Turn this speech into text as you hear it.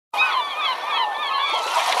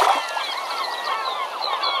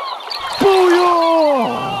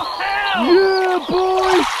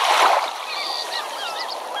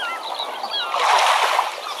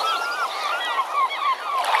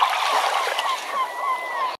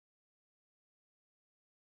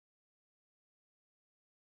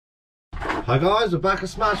Hi guys, we're back at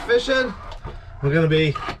Smash Fishing. We're going to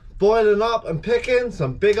be boiling up and picking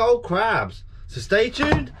some big old crabs. So stay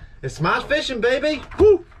tuned, it's Smash Fishing, baby!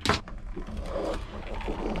 Woo!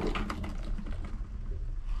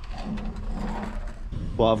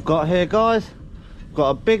 What I've got here, guys, got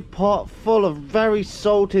a big pot full of very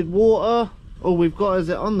salted water. All we've got is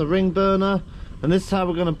it on the ring burner, and this is how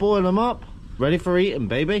we're going to boil them up. Ready for eating,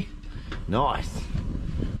 baby. Nice.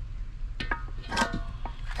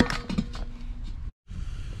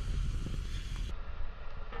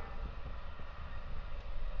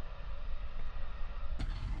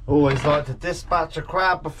 Always like to dispatch a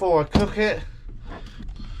crab before I cook it.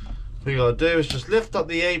 What you gotta do is just lift up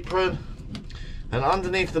the apron, and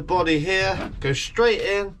underneath the body here, go straight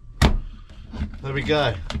in. There we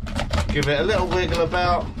go. Give it a little wiggle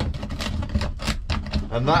about,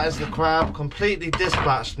 and that is the crab completely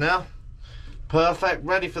dispatched now. Perfect,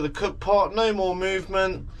 ready for the cook pot, no more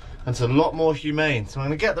movement, and it's a lot more humane. So I'm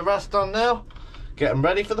gonna get the rest done now, get them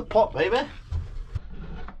ready for the pot, baby.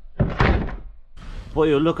 What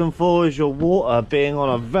you're looking for is your water being on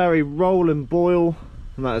a very rolling boil,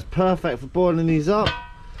 and that is perfect for boiling these up.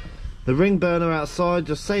 The ring burner outside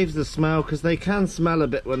just saves the smell, because they can smell a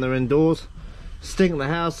bit when they're indoors, stink the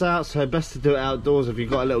house out, so best to do it outdoors if you've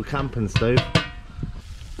got a little camping stove.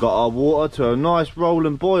 Got our water to a nice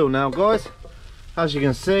rolling boil now, guys, as you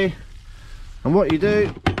can see. And what you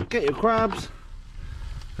do, get your crabs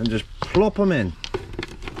and just plop them in.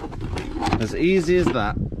 As easy as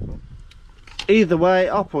that. Either way,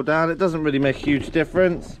 up or down, it doesn't really make a huge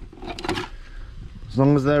difference, as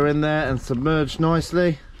long as they're in there and submerged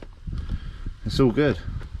nicely, it's all good.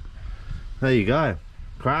 There you go,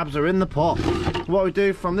 crabs are in the pot. What we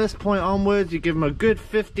do from this point onwards, you give them a good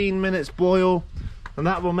 15 minutes boil, and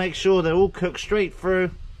that will make sure they're all cooked straight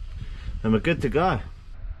through, and we're good to go.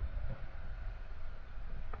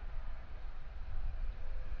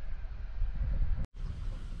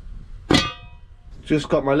 Just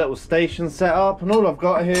got my little station set up, and all I've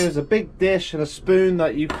got here is a big dish and a spoon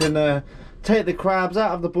that you can take the crabs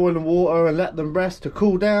out of the boiling water and let them rest to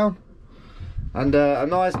cool down, and a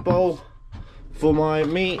nice bowl for my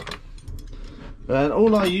meat. And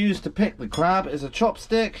all I use to pick the crab is a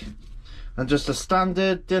chopstick and just a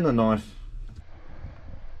standard dinner knife.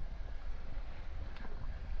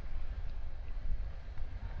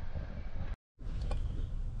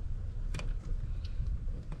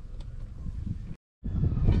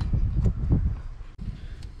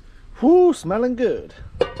 Whoo, smelling good.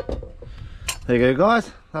 There you go, guys,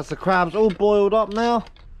 that's the crabs all boiled up now.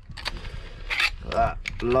 That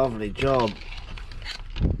lovely job.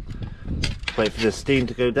 Wait for the steam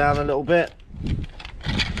to go down a little bit,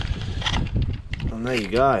 and there you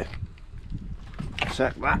go.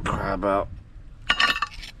 Check that crab out.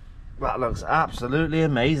 That looks absolutely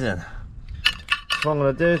amazing. So what I'm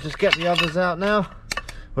going to do is just get the others out now.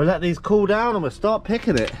 We'll let these cool down and we'll start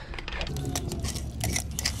picking it.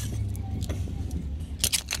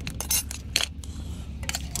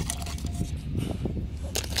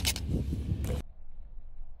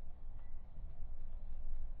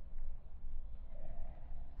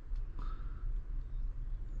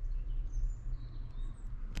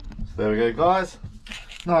 There we go, guys,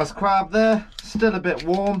 nice crab there, still a bit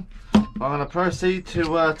warm. I'm going to proceed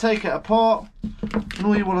to take it apart, and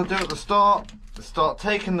all you want to do at the start is start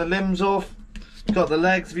taking the limbs off. You've got the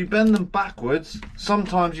legs, if you bend them backwards,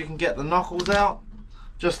 sometimes you can get the knuckles out,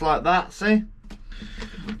 just like that, see?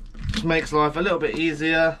 Just makes life a little bit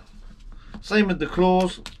easier. Same with the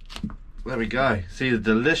claws. There we go, see the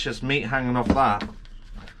delicious meat hanging off that.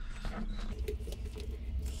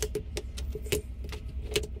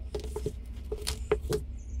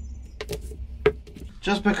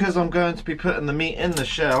 Just because I'm going to be putting the meat in the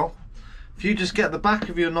shell, if you just get the back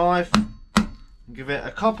of your knife and give it a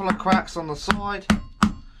couple of cracks on the side,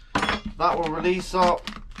 that will release up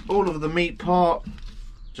all of the meat part,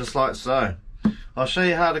 just like so. I'll show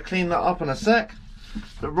you how to clean that up in a sec.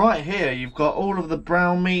 But right here you've got all of the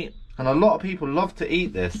brown meat, and a lot of people love to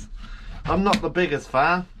eat this. I'm not the biggest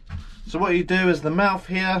fan. So what you do is the mouth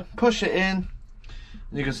here, push it in,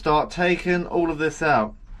 and you can start taking all of this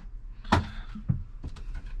out.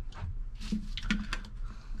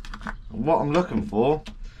 What I'm looking for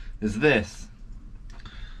is this.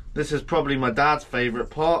 This is probably my dad's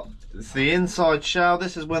favourite part. It's the inside shell.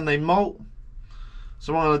 This is when they molt.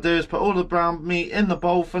 So what I'm going to do is put all the brown meat in the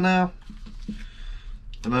bowl for now,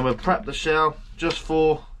 and then we'll prep the shell just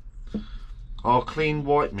for our clean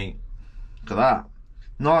white meat. Look at that.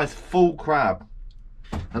 Nice full crab.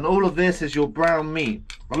 And all of this is your brown meat.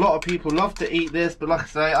 A lot of people love to eat this, but like I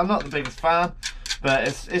say, I'm not the biggest fan, but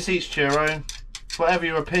it's each to your own. whatever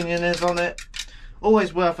your opinion is on it.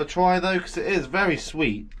 Always worth a try though, because it is very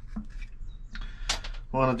sweet.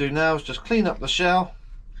 What I'm going to do now is just clean up the shell,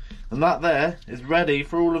 and that there is ready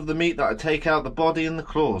for all of the meat that I take out the body and the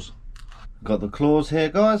claws. Got the claws here,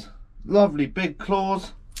 guys. Lovely big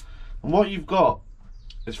claws. And what you've got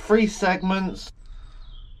is 3 segments.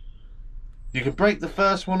 You can break the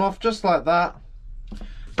first one off just like that.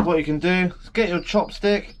 What you can do is get your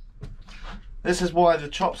chopstick. This is why the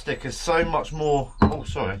chopstick is so much more,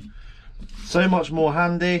 so much more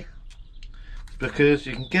handy, because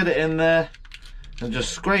you can get it in there and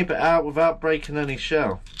just scrape it out without breaking any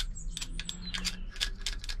shell.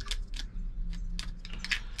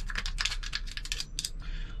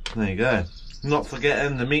 There you go. Not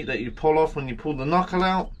forgetting the meat that you pull off when you pull the knuckle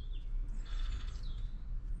out.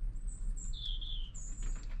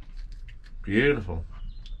 Beautiful.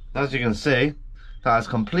 As you can see, that is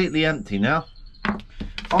completely empty now.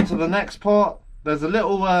 Onto the next part. There's a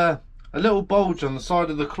little bulge on the side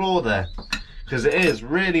of the claw there, because it is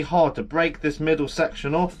really hard to break this middle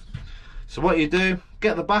section off. So what you do,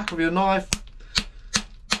 get the back of your knife,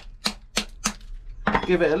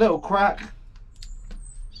 give it a little crack.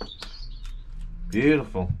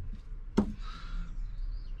 Beautiful. And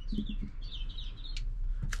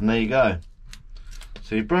there you go.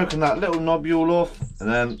 So you've broken that little nobule off,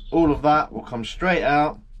 and then all of that will come straight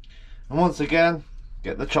out. And once again,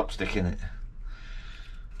 get the chopstick in it.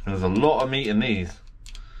 And there's a lot of meat in these.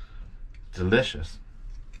 Delicious.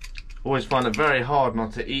 Always find it very hard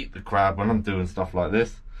not to eat the crab when I'm doing stuff like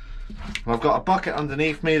this. And I've got a bucket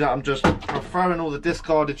underneath me that I'm throwing all the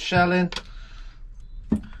discarded shell in.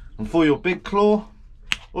 And for your big claw,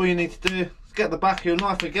 all you need to do is get the back of your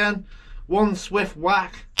knife again, one swift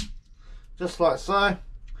whack, just like so,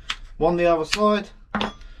 one the other side,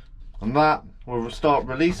 and that will start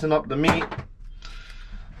releasing up the meat,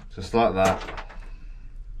 just like that.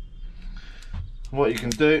 What you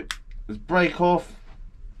can do is break off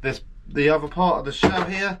the other part of the shell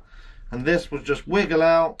here, and this will just wiggle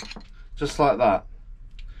out, just like that.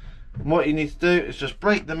 And what you need to do is just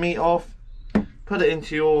break the meat off, put it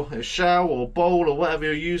into your shell or bowl or whatever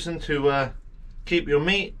you're using to keep your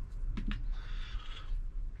meat.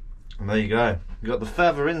 And there you go. You got the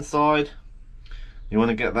feather inside. You want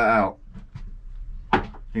to get that out.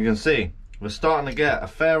 You can see we're starting to get a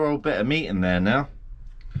fair old bit of meat in there now.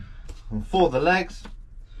 And for the legs,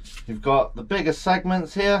 you've got the bigger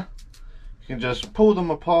segments here. You can just pull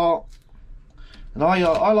them apart. And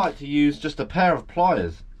I like to use just a pair of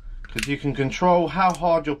pliers, because you can control how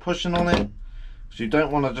hard you're pushing on it. So you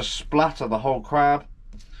don't want to just splatter the whole crab.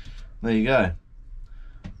 There you go.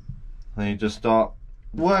 Then you just start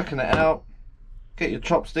working it out. Get your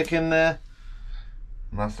chopstick in there,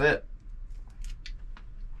 and that's it.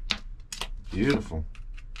 Beautiful.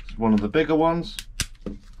 It's one of the bigger ones.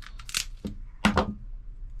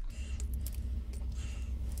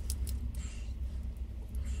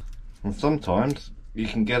 And sometimes you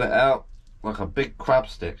can get it out like a big crab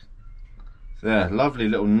stick. So yeah, lovely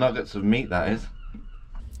little nuggets of meat that is.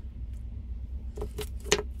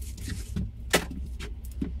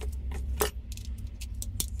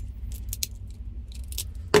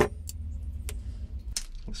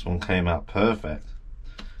 This one came out perfect.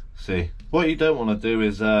 See, what you don't want to do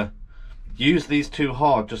is use these too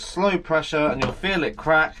hard. Just slow pressure and you'll feel it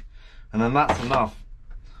crack, and then that's enough.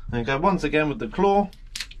 And go once again with the claw,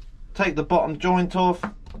 take the bottom joint off.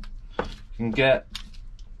 You can get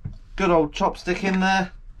good old chopstick in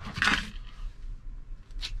there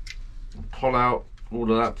and pull out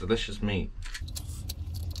all of that delicious meat.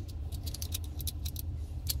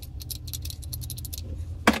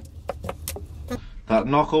 That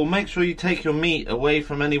knuckle, make sure you take your meat away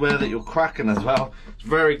from anywhere that you're cracking as well. It's a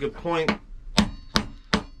very good point.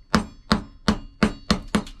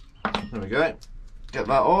 There we go. Get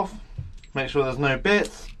that off. Make sure there's no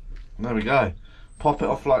bits. There we go. Pop it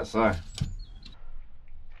off like so.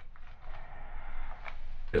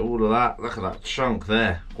 Get all of that. Look at that chunk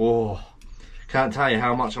there. Oh, can't tell you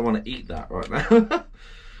how much I want to eat that right now.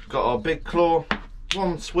 Got our big claw.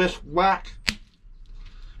 One swift whack.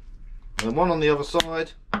 And one on the other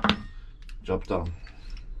side. Job done.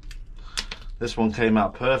 This one came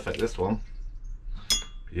out perfect, this one.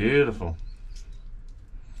 Beautiful.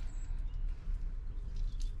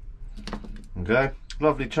 Okay,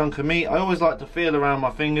 lovely chunk of meat. I always like to feel around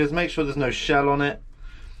my fingers, make sure there's no shell on it.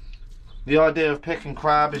 The idea of picking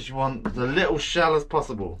crab is you want the little shell as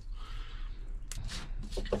possible.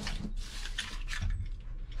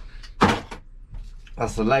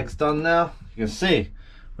 That's the legs done now. You can see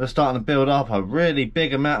we're starting to build up a really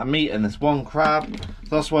big amount of meat in this one crab.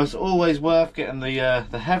 So that's why it's always worth getting the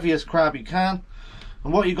heaviest crab you can.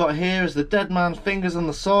 And what you got here is the dead man's fingers on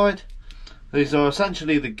the side. These are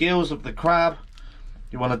essentially the gills of the crab.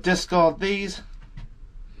 You want to discard these.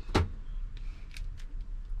 There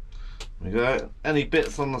we go. Any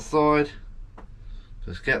bits on the side,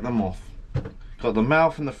 just get them off. Got the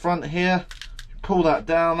mouth in the front here. You pull that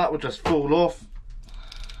down, that will just fall off.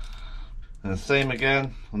 And the same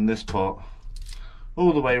again on this part.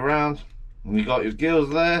 All the way around. And you got your gills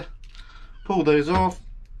there. Pull those off.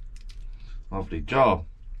 Lovely job.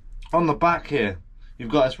 On the back here,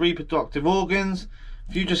 you've got its reproductive organs.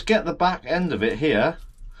 If you just get the back end of it here,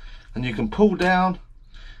 and you can pull down,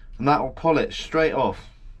 and that will pull it straight off.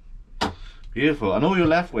 Beautiful. And all you're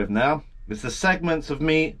left with now is the segments of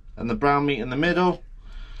meat and the brown meat in the middle.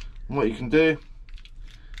 And what you can do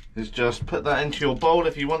is just put that into your bowl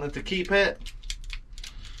if you wanted to keep it.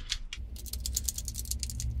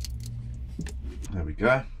 There we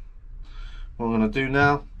go. What I'm going to do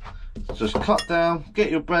now is just cut down,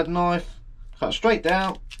 get your bread knife, cut straight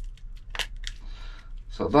down,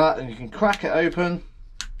 so like that, and you can crack it open,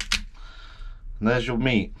 and there's your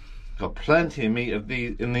meat. Got plenty of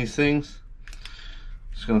meat in these things.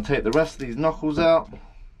 Just going to take the rest of these knuckles out.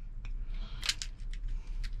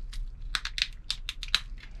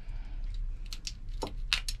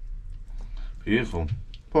 Beautiful.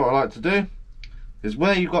 What I like to do is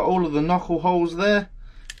where you've got all of the knuckle holes there,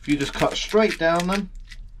 if you just cut straight down them,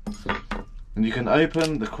 and you can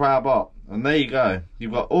open the crab up, and there you go.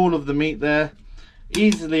 You've got all of the meat there,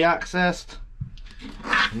 easily accessed.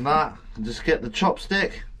 And that, and just get the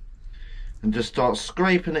chopstick and just start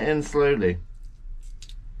scraping it in slowly.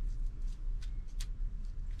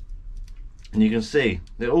 And you can see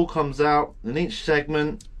it all comes out in each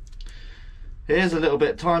segment. It is a little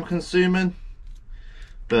bit time consuming,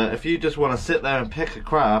 but if you just want to sit there and pick a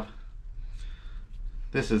crab,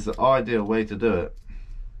 this is the ideal way to do it.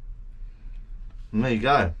 And there you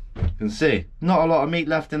go. You can see not a lot of meat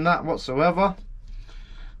left in that whatsoever.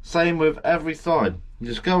 Same with every side. You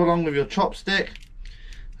just go along with your chopstick,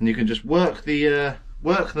 and you can just work the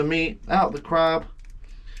meat out the crab.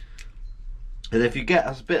 And if you get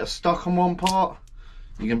a bit of stuck on one part,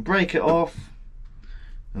 you can break it off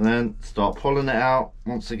and then start pulling it out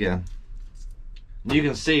once again. You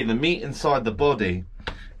can see the meat inside the body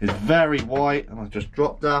is very white, and I've just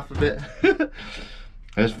dropped half of it.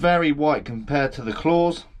 It's very white compared to the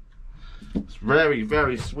claws. It's very,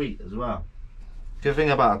 very sweet as well. Good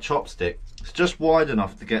thing about a chopstick, it's just wide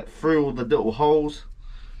enough to get through all the little holes.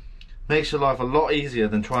 Makes your life a lot easier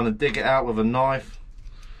than trying to dig it out with a knife.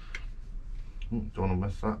 Don't want to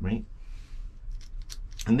miss that meat.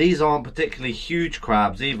 And these aren't particularly huge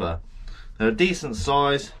crabs either. They're a decent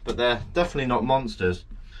size, but they're definitely not monsters.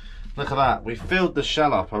 Look at that, we've filled the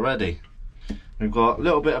shell up already. We've got a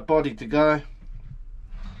little bit of body to go.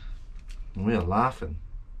 And we are laughing.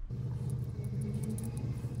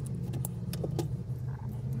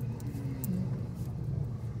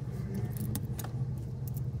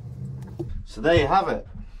 So there you have it.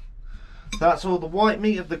 That's all the white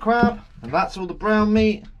meat of the crab, and that's all the brown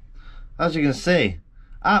meat. As you can see,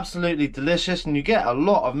 absolutely delicious, and you get a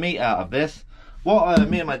lot of meat out of this. What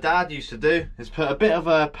me and my dad used to do is put a bit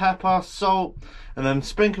of pepper, salt, and then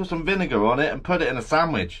sprinkle some vinegar on it and put it in a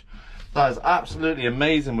sandwich. That is absolutely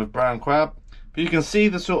amazing with brown crab. But you can see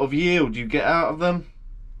the sort of yield you get out of them,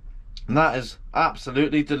 and that is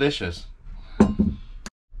absolutely delicious.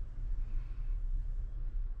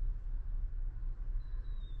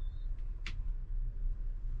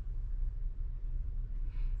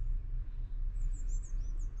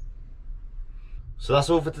 So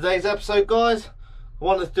that's all for today's episode, guys. I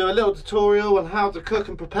wanted to do a little tutorial on how to cook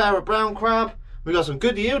and prepare a brown crab. We got some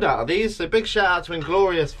good yield out of these, so big shout out to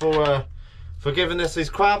Inglorious for giving us these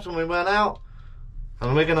crabs when we went out.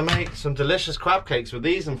 And we're going to make some delicious crab cakes with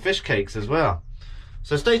these, and fish cakes as well.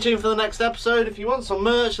 So stay tuned for the next episode. If you want some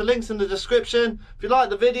merch, the link's in the description. If you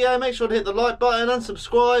like the video, make sure to hit the like button and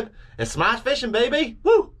subscribe. It's Smash Fishing, baby!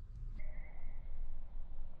 Woo!